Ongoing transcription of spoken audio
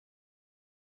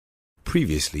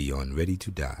Previously on Ready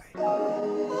to Die.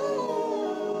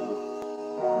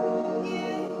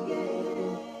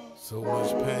 So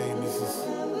much pain, this is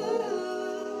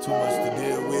too much to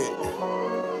deal with.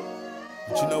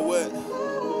 But you know what?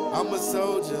 I'm a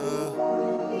soldier.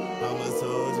 I'm a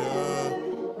soldier.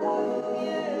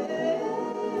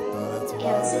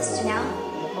 Sister now.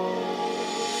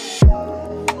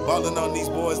 Ballin' on these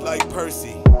boys like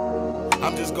Percy.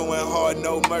 I'm just going hard,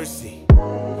 no mercy.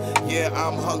 Yeah,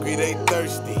 I'm hungry, they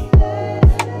thirsty.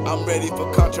 I'm ready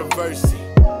for controversy.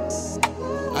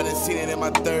 I done seen it in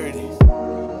my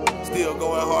 30s. Still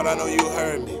going hard, I know you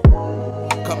heard me.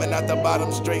 Coming out the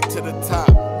bottom straight to the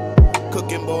top.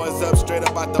 Cooking boys up straight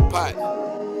up out the pot.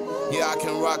 Yeah, I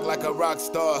can rock like a rock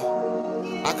star.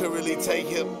 I could really take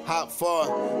hip hop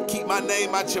far. Keep my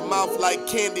name out your mouth like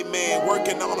Candyman.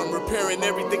 Working on them, repairing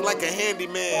everything like a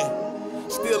handyman.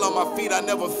 Still on my feet, I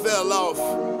never fell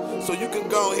off. So you can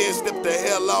go ahead and step the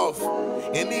hell off.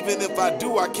 And even if I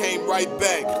do, I came right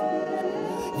back.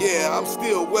 Yeah, I'm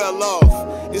still well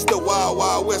off. It's the wild,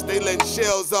 wild west, they letting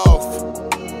shells off.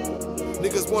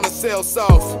 Niggas wanna sell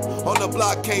soft. On the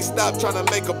block, can't stop trying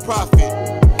to make a profit.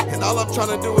 And all I'm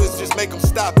trying to do is just make them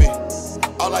stop it.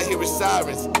 All I hear is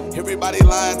sirens. Everybody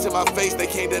lying to my face, they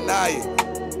can't deny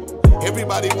it.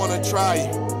 Everybody wanna try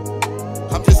it.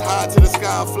 I'm just high to the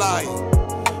sky, I'm flying.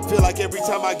 Feel like every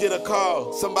time I get a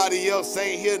call, somebody else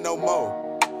ain't here no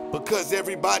more. Because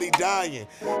everybody dying.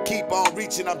 Keep on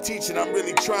reaching, I'm teaching, I'm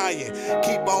really trying.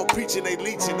 Keep on preaching, they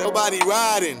leeching, nobody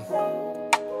riding.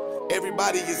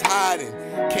 Everybody is hiding.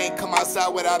 Can't come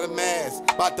outside without a mask.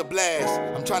 About to blast.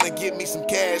 I'm trying to get me some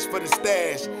cash for the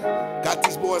stash. Got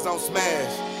these boys on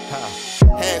smash.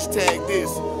 Hashtag this.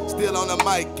 Still on the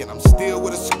mic and I'm still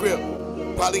with a script.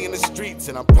 Probably in the streets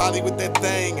and I'm probably with that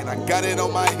thing and I got it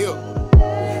on my hip.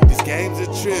 This game's a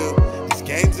trip. This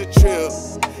game's a trip.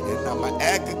 And I'ma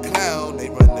act a clown. They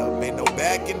run up, ain't no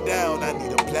backing down. I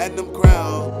need a platinum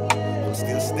crown. I'm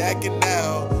still stacking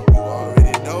now. You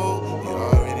already know. You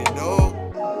already know.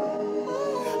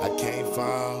 I can't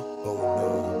fall.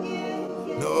 Oh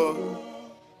no.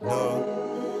 No.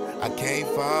 No. I can't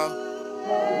fall.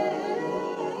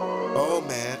 Oh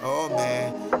man, oh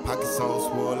man. Pockets on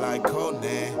swole like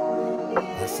Conan.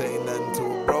 I say nothing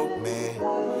to a broke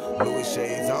man. Louis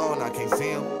shades on, I can't see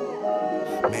him.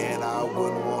 Man, I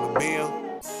wouldn't wanna be him.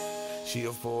 She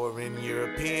a foreign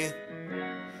European.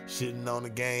 Shitting on the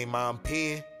game I'm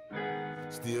peeing.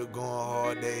 Still going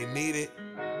hard, they need it.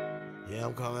 Yeah,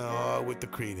 I'm coming hard with the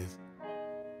credence.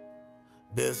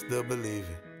 Best to believe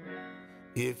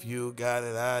it. If you got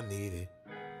it, I need it.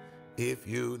 If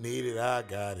you need it, I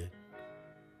got it.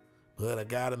 But I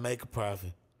gotta make a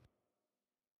profit.